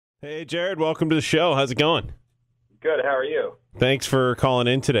Hey, Jared, welcome to the show. How's it going? Good. How are you? Thanks for calling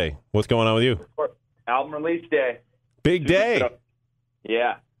in today. What's going on with you? Album release day. Big day.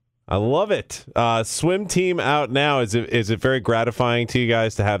 Yeah. I love it. Swim team out now. Is it very gratifying to you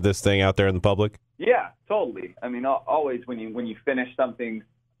guys to have this thing out there in the public? Yeah, totally. I mean, always when you finish something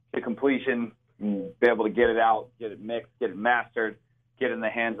to completion, be able to get it out, get it mixed, get it mastered, get it in the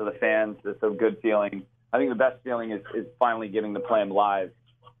hands of the fans, it's a good feeling. I think the best feeling is finally getting to play them live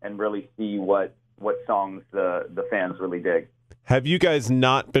and really see what songs the fans really dig. Have you guys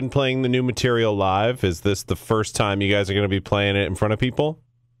not been playing the new material live? Is this the first time you guys are going to be playing it in front of people?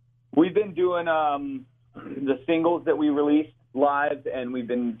 We've been doing the singles that we released live, and we've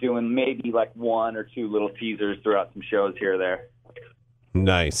been doing maybe like one or two little teasers throughout some shows here or there.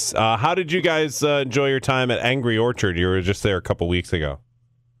 Nice. How did you guys enjoy your time at Angry Orchard? You were just there a couple weeks ago.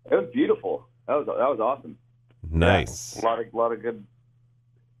 It was beautiful. That was awesome. Nice. Yeah, a lot of good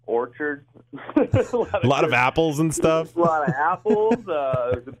orchards. a lot of apples and stuff. A lot of apples.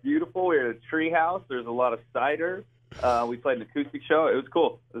 It was beautiful. We had a tree house. There's a lot of cider. We played an acoustic show. It was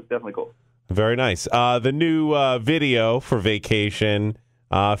cool. It was definitely cool. Very nice. The new video for Vacation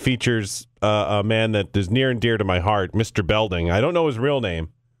features a man that is near and dear to my heart, Mr. Belding. I don't know his real name,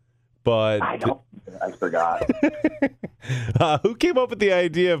 but I forgot. who came up with the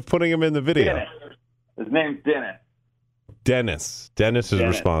idea of putting him in the video? Dennis. His name's Dennis. Dennis is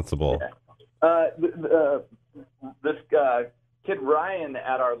responsible. Yeah. This kid Ryan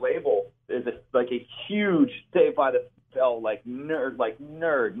at our label is like a huge Saved by the Bell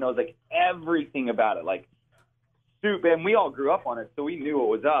nerd, knows like everything about it, like soup. And we all grew up on it, so we knew what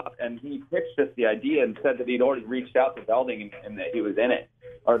was up. And he pitched us the idea and said that he'd already reached out to Belding and that he was in it,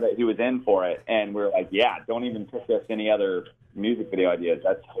 or that he was in for it. And we're like, yeah, don't even pitch us any other music video ideas.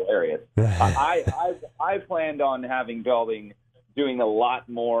 That's hilarious. I planned on having Belding doing a lot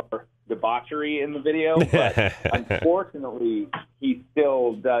more debauchery in the video, but unfortunately he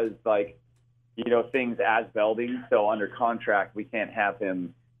still does things as Belding. So under contract, we can't have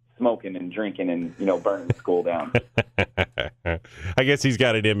him smoking and drinking and burning the school down. I guess he's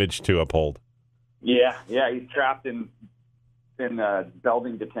got an image to uphold. Yeah, he's trapped in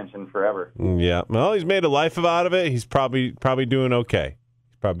Belding detention forever. Yeah, well, he's made a life out of it. He's probably doing okay.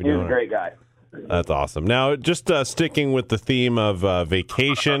 He's a great guy. That's awesome. Now, just sticking with the theme of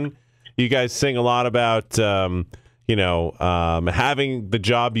vacation, you guys sing a lot about having the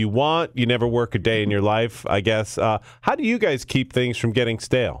job you want. You never work a day in your life, I guess. How do you guys keep things from getting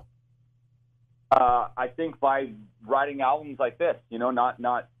stale? I think by writing albums like this,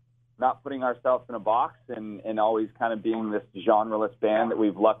 not putting ourselves in a box and always kind of being this genreless band that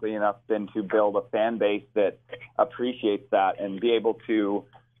we've luckily enough been to build a fan base that appreciates that and be able to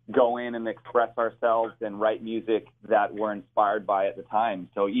go in and express ourselves and write music that we're inspired by at the time.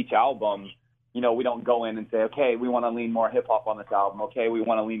 So each album, we don't go in and say, okay, we want to lean more hip hop on this album. Okay, we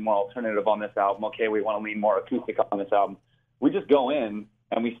want to lean more alternative on this album. Okay, we want to lean more acoustic on this album. We just go in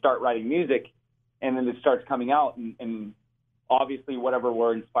and we start writing music, and then it starts coming out, and obviously whatever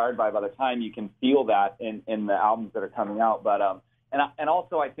we're inspired by the time you can feel that in the albums that are coming out. But and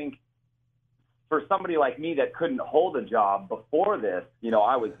also I think for somebody like me that couldn't hold a job before this, it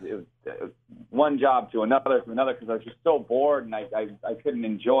was one job to another because I was just so bored and I couldn't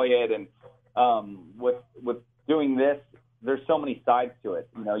enjoy it. And with doing this, there's so many sides to it.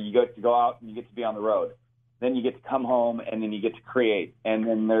 You get to go out and you get to be on the road. Then you get to come home and then you get to create. And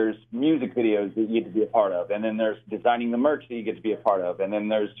then there's music videos that you get to be a part of. And then there's designing the merch that you get to be a part of. And then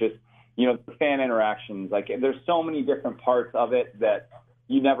there's just, the fan interactions. Like, there's so many different parts of it that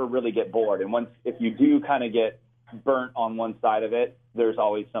you never really get bored. And if you do kind of get burnt on one side of it, there's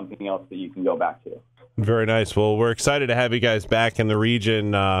always something else that you can go back to. Very nice. Well, we're excited to have you guys back in the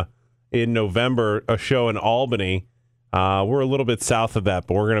region in November, a show in Albany. We're a little bit south of that,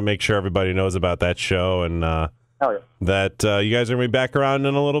 but we're going to make sure everybody knows about that show and that you guys are going to be back around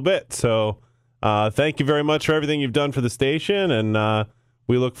in a little bit. So thank you very much for everything you've done for the station, and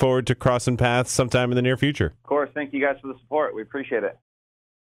we look forward to crossing paths sometime in the near future. Of course. Thank you guys for the support. We appreciate it.